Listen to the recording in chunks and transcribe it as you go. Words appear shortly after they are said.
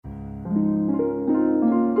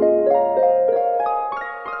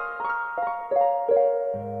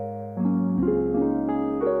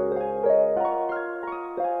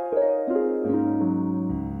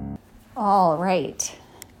right.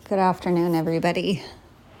 Good afternoon, everybody.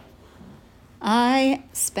 I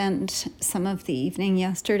spent some of the evening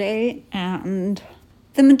yesterday and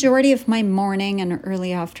the majority of my morning and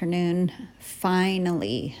early afternoon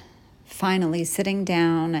finally sitting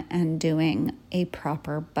down and doing a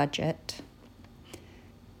proper budget.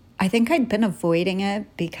 I think I'd been avoiding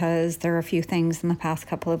it because there are a few things in the past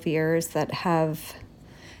couple of years that have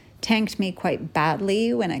tanked me quite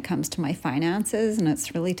badly when it comes to my finances, and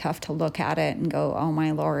it's really tough to look at it and go, oh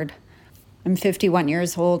my Lord, I'm 51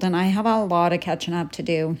 years old and I have a lot of catching up to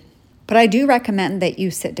do. But I do recommend that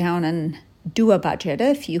you sit down and do a budget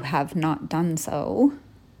if you have not done so.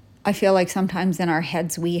 I feel like sometimes in our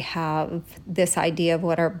heads we have this idea of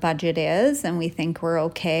what our budget is and we think we're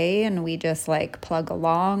okay and we just like plug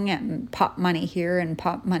along and pop money here and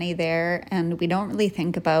pop money there, and we don't really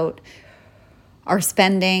think about our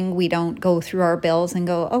spending. We don't go through our bills and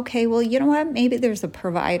go, okay, well, you know what? Maybe there's a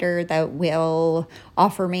provider that will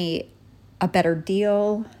offer me a better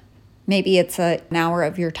deal. Maybe it's an hour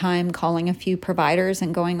of your time calling a few providers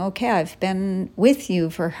and going, okay, I've been with you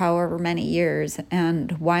for however many years,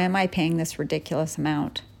 and why am I paying this ridiculous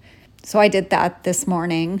amount? So I did that this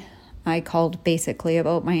morning. I called basically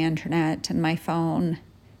about my internet and my phone,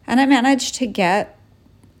 and I managed to get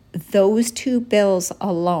those two bills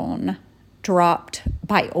alone dropped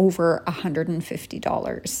by over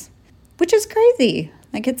 $150, which is crazy.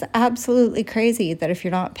 Like, it's absolutely crazy that if you're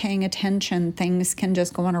not paying attention, things can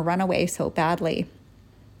just go on a runaway so badly.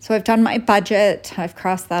 So I've done my budget. I've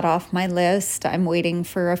crossed that off my list. I'm waiting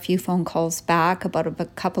for a few phone calls back about a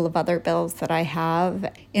couple of other bills that I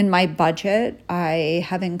have. In my budget, I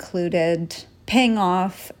have included paying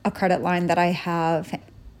off a credit line that I have,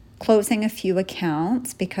 closing a few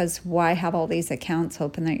accounts, because why have all these accounts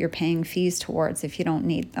open that you're paying fees towards if you don't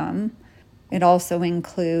need them? It also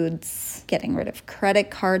includes getting rid of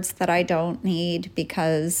credit cards that I don't need,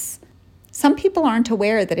 because some people aren't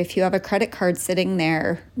aware that if you have a credit card sitting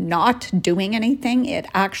there not doing anything, it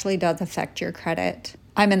actually does affect your credit.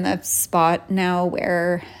 I'm in the spot now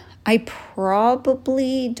where I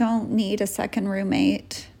probably don't need a second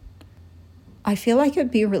roommate. I feel like it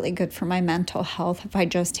would be really good for my mental health if I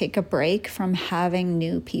just take a break from having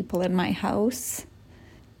new people in my house.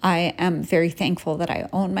 I am very thankful that I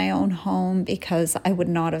own my own home, because I would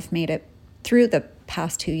not have made it through the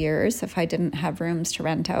past 2 years if I didn't have rooms to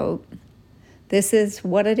rent out. This is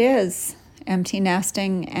what it is, empty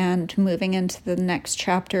nesting and moving into the next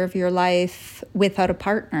chapter of your life without a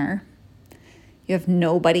partner. You have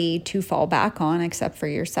nobody to fall back on except for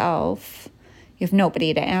yourself. You have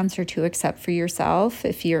nobody to answer to except for yourself.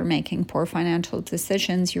 If you're making poor financial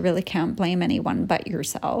decisions, you really can't blame anyone but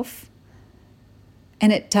yourself.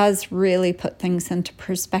 And it does really put things into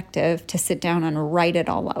perspective to sit down and write it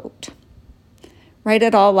all out. Write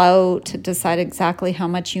it all out, to decide exactly how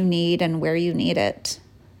much you need and where you need it.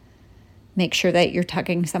 Make sure that you're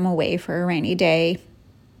tucking some away for a rainy day.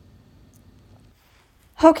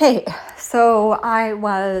 Okay, so I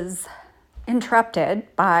was interrupted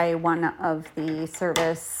by one of the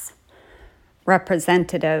service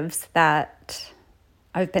representatives that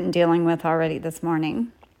I've been dealing with already this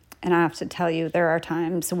morning. And I have to tell you, there are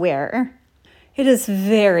times where it is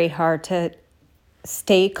very hard to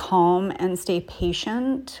stay calm and stay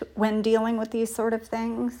patient when dealing with these sort of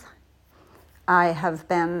things. I have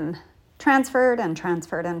been transferred.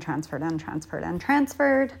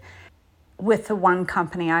 With the one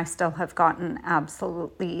company, I still have gotten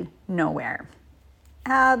absolutely nowhere.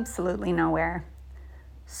 Absolutely nowhere.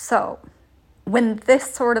 So when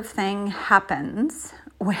this sort of thing happens,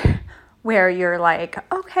 where you're like,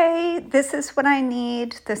 okay, this is what I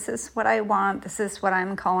need, this is what I want, this is what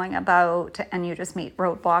I'm calling about, and you just meet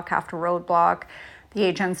roadblock after roadblock. The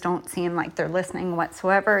agents don't seem like they're listening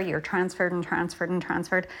whatsoever. You're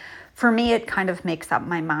transferred. For me, it kind of makes up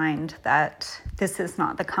my mind that this is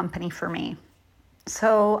not the company for me.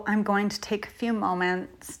 So I'm going to take a few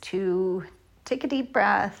moments to take a deep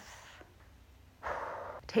breath,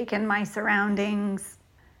 take in my surroundings,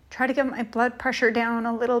 try to get my blood pressure down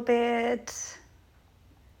a little bit,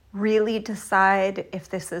 really decide if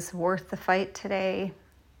this is worth the fight today.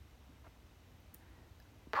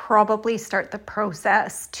 Probably start the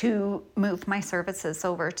process to move my services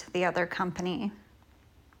over to the other company.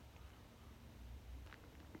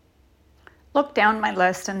 Look down my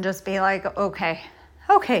list and just be like, okay,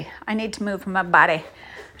 I need to move my body.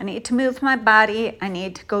 I need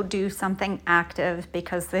to go do something active,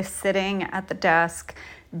 because this sitting at the desk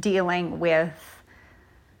dealing with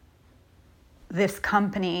this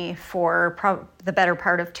company for the better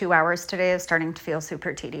part of 2 hours today is starting to feel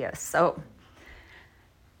super tedious. So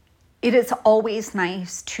It is always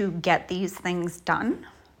nice to get these things done.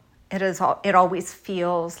 It always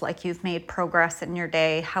feels like you've made progress in your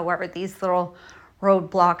day. However, these little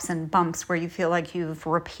roadblocks and bumps where you feel like you've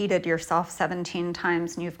repeated yourself 17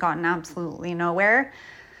 times and you've gotten absolutely nowhere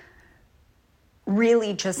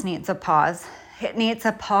really just needs a pause. It needs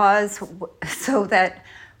a pause so that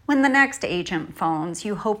when the next agent phones,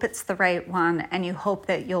 you hope it's the right one, and you hope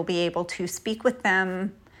that you'll be able to speak with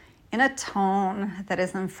them in a tone that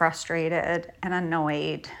isn't frustrated and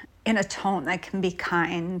annoyed, in a tone that can be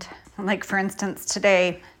kind. Like, for instance,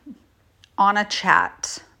 today on a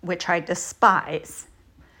chat, which I despise,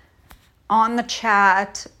 on the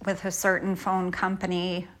chat with a certain phone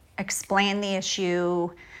company, explain the issue,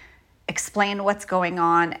 explain what's going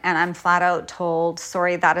on, and I'm flat out told,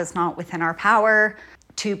 sorry, that is not within our power.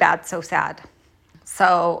 Too bad, so sad.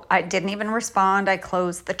 So I didn't even respond. I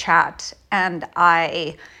closed the chat and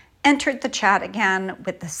I entered the chat again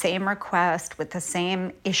with the same request, with the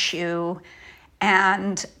same issue.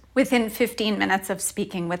 And within 15 minutes of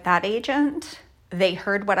speaking with that agent, they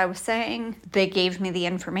heard what I was saying. They gave me the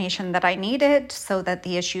information that I needed so that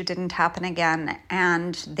the issue didn't happen again.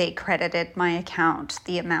 And they credited my account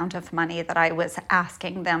the amount of money that I was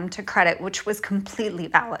asking them to credit, which was completely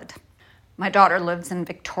valid. My daughter lives in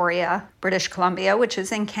Victoria, British Columbia, which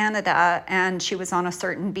is in Canada, and she was on a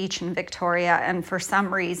certain beach in Victoria, and for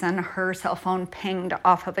some reason her cell phone pinged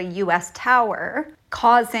off of a US tower,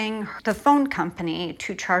 causing the phone company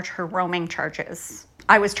to charge her roaming charges.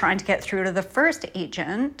 I was trying to get through to the first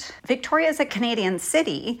agent. Victoria is a Canadian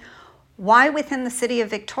city. Why within the city of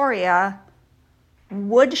Victoria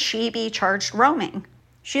would she be charged roaming?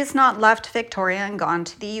 She has not left Victoria and gone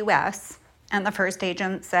to the US, and the first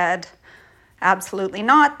agent said, absolutely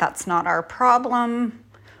not. That's not our problem.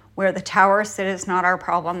 Where the towers sit is not our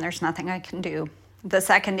problem. There's nothing I can do. The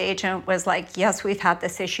second agent was like, yes, we've had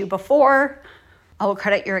this issue before. I will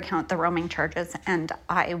credit your account the roaming charges, and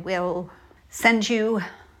I will send you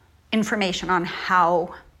information on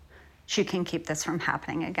how she can keep this from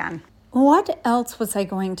happening again. What else was I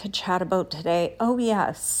going to chat about today? Oh,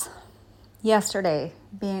 yes. Yesterday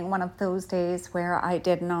being one of those days where I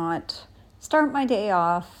did not start my day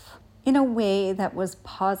off in a way that was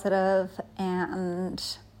positive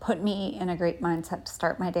and put me in a great mindset to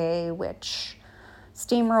start my day, which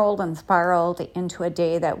steamrolled and spiraled into a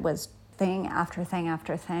day that was thing after thing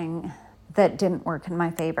after thing that didn't work in my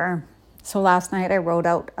favor. So last night I wrote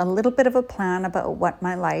out a little bit of a plan about what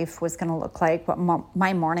my life was going to look like, what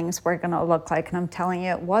my mornings were going to look like, and I'm telling you,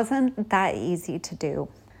 it wasn't that easy to do.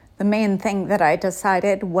 The main thing that I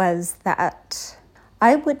decided was that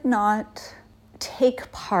I would not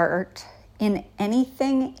take part in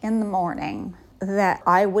anything in the morning that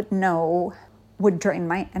I would know would drain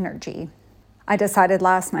my energy. I decided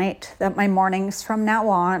last night that my mornings from now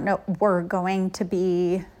on were going to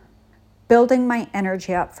be building my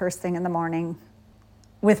energy up first thing in the morning.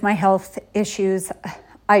 With my health issues,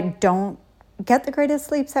 I don't get the greatest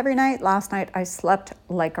sleeps every night. Last night I slept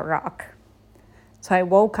like a rock. So I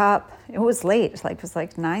woke up, it was late, it was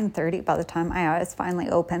like 9:30 by the time my eyes finally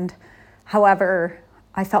opened. However,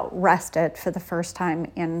 I felt rested for the first time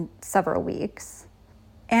in several weeks.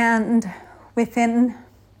 And within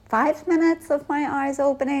 5 minutes of my eyes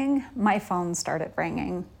opening, my phone started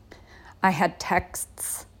ringing. I had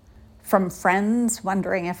texts from friends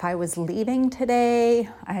wondering if I was leaving today.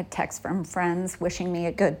 I had texts from friends wishing me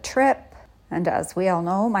a good trip. And as we all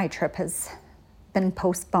know, my trip has been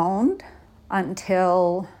postponed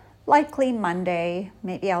until likely Monday.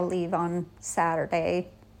 Maybe I'll leave on Saturday.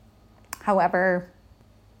 However,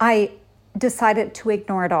 I decided to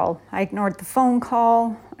ignore it all. I ignored the phone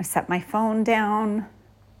call. I set my phone down.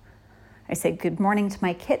 I said good morning to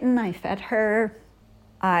my kitten. I fed her.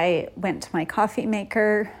 I went to my coffee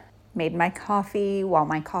maker, made my coffee while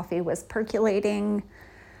my coffee was percolating.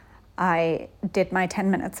 I did my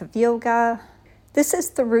 10 minutes of yoga. This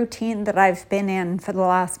is the routine that I've been in for the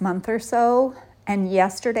last month or so. And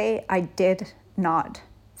yesterday I did not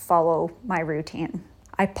follow my routine.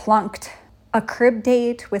 I plunked a crib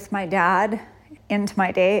date with my dad into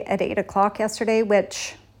my day at 8 o'clock yesterday,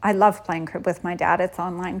 which I love playing crib with my dad. It's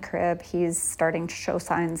online crib. He's starting to show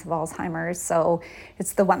signs of Alzheimer's, so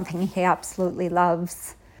it's the one thing he absolutely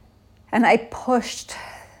loves. And I pushed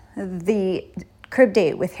the crib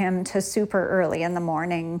date with him to super early in the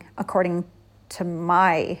morning, according to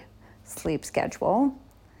my sleep schedule.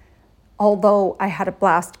 Although I had a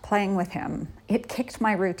blast playing with him, it kicked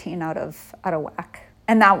my routine out of whack.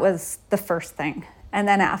 And that was the first thing. And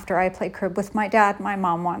then after I play crib with my dad, my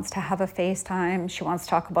mom wants to have a FaceTime. She wants to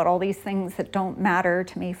talk about all these things that don't matter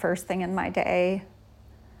to me first thing in my day.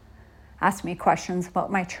 ask me questions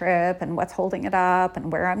about my trip and what's holding it up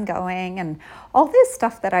and where I'm going and all this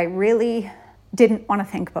stuff that I really didn't want to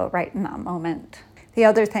think about right in that moment. The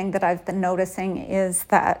other thing that I've been noticing is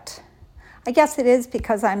that I guess it is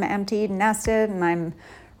because I'm empty nested and I'm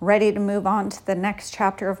ready to move on to the next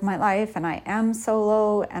chapter of my life, and I am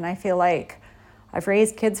solo, and I feel like I've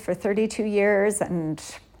raised kids for 32 years and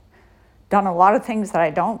done a lot of things that I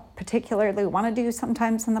don't particularly want to do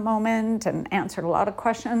sometimes in the moment, and answered a lot of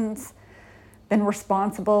questions, been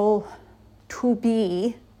responsible to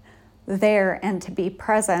be there and to be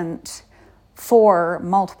present for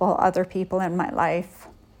multiple other people in my life.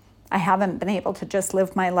 I haven't been able to just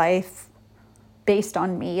live my life based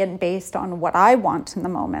on me and based on what I want in the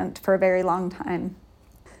moment for a very long time.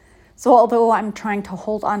 So although I'm trying to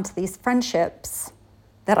hold on to these friendships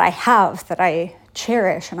that I have, that I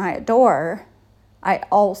cherish and I adore, I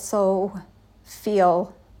also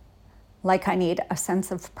feel like I need a sense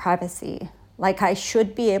of privacy. Like I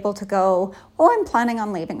should be able to go, I'm planning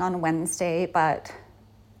on leaving on Wednesday, but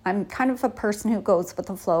I'm kind of a person who goes with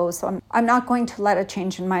the flow, so I'm not going to let a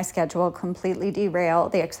change in my schedule completely derail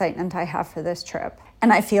the excitement I have for this trip.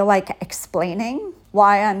 And I feel like explaining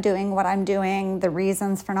why I'm doing what I'm doing, the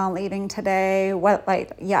reasons for not leaving today,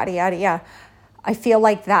 yada, yada, yada. I feel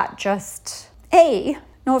like that just, A,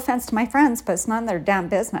 no offense to my friends, but it's none of their damn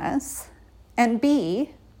business. And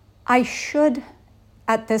B, I should,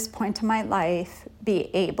 at this point in my life, be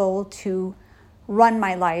able to run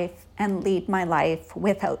my life and lead my life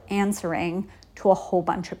without answering to a whole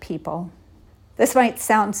bunch of people. This might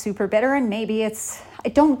sound super bitter, and maybe I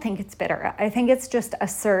don't think it's bitter. I think it's just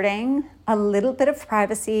asserting a little bit of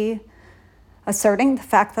privacy, asserting the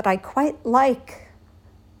fact that I quite like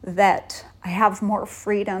that I have more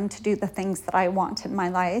freedom to do the things that I want in my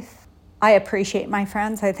life. I appreciate my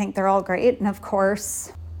friends. I think they're all great. And of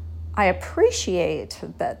course, I appreciate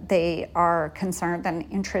that they are concerned and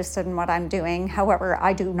interested in what I'm doing. However,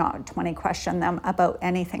 I do not want to question them about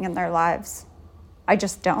anything in their lives. I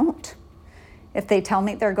just don't. If they tell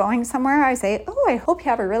me they're going somewhere, I say, I hope you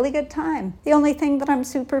have a really good time. The only thing that I'm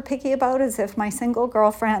super picky about is if my single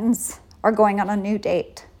girlfriends are going on a new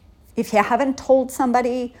date. If you haven't told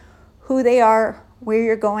somebody who they are, where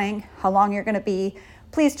you're going, how long you're going to be,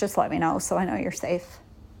 please just let me know so I know you're safe.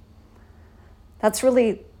 That's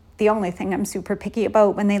really the only thing I'm super picky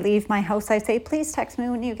about. When they leave my house, I say, please text me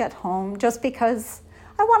when you get home, just because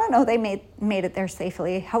I want to know they made it there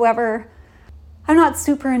safely. However, I'm not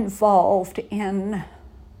super involved in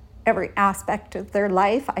every aspect of their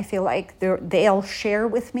life. I feel like they'll share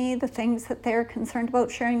with me the things that they're concerned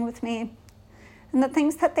about sharing with me. And the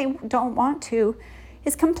things that they don't want to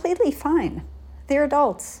is completely fine. They're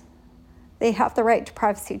adults. They have the right to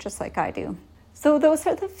privacy just like I do. So those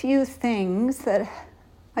are the few things that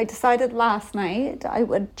I decided last night I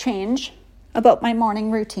would change about my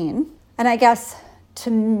morning routine. And I guess to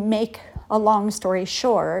make a long story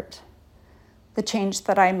short, the change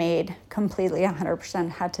that I made completely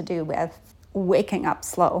 100% had to do with waking up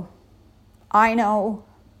slow. I know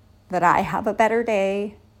that I have a better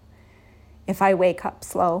day if I wake up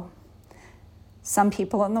slow. Some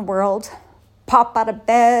people in the world pop out of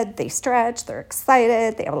bed, they stretch, they're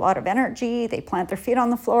excited, they have a lot of energy, they plant their feet on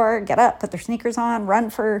the floor, get up, put their sneakers on, run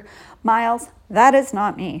for miles. That is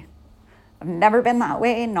not me. I've never been that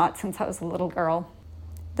way, not since I was a little girl.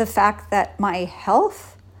 The fact that my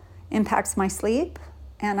health impacts my sleep,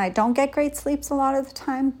 and I don't get great sleeps a lot of the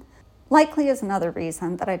time, likely is another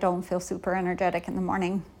reason that I don't feel super energetic in the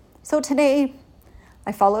morning. So today,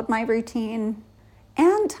 I followed my routine,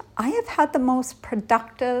 and I have had the most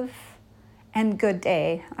productive and good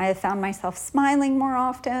day. I have found myself smiling more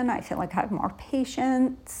often. I feel like I have more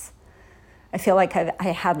patience. I feel like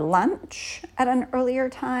I had lunch at an earlier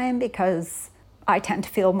time because I tend to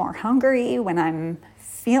feel more hungry when I'm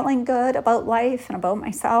feeling good about life and about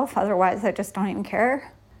myself. Otherwise, I just don't even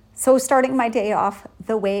care. So starting my day off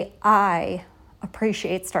the way I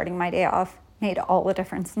appreciate starting my day off made all the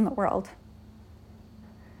difference in the world.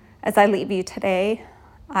 As I leave you today,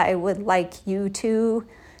 I would like you to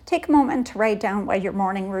take a moment to write down what your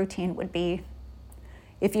morning routine would be.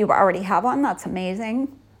 If you already have one, that's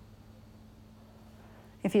amazing.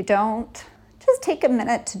 If you don't, just take a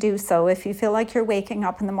minute to do so. If you feel like you're waking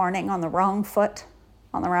up in the morning on the wrong foot,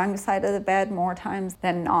 on the wrong side of the bed more times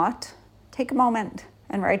than not, take a moment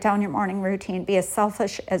and write down your morning routine. Be as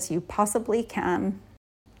selfish as you possibly can.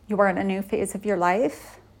 You are in a new phase of your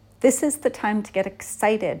life. This is the time to get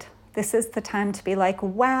excited. This is the time to be like,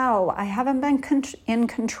 wow, I haven't been in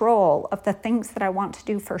control of the things that I want to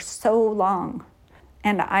do for so long.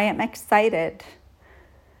 And I am excited.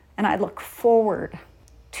 And I look forward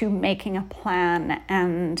to making a plan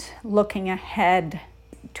and looking ahead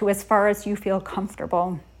to as far as you feel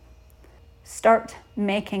comfortable. Start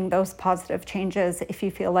making those positive changes if you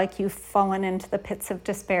feel like you've fallen into the pits of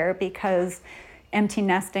despair because empty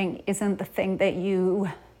nesting isn't the thing that you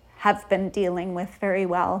have been dealing with very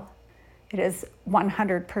well. It is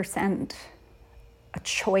 100% a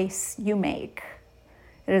choice you make.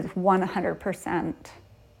 It is 100%.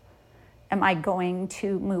 Am I going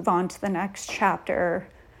to move on to the next chapter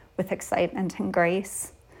with excitement and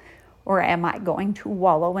grace? Or am I going to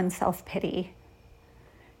wallow in self-pity?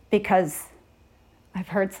 Because I've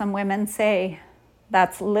heard some women say,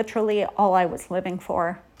 that's literally all I was living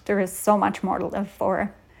for. There is so much more to live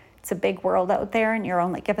for. It's a big world out there and you're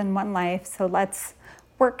only given one life. So let's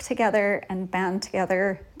work together and band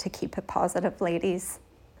together to keep it positive, ladies.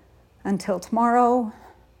 Until tomorrow,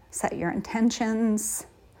 set your intentions,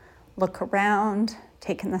 look around,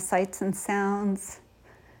 take in the sights and sounds,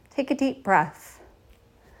 take a deep breath.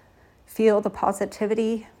 Feel the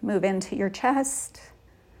positivity move into your chest,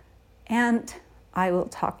 and I will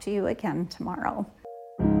talk to you again tomorrow.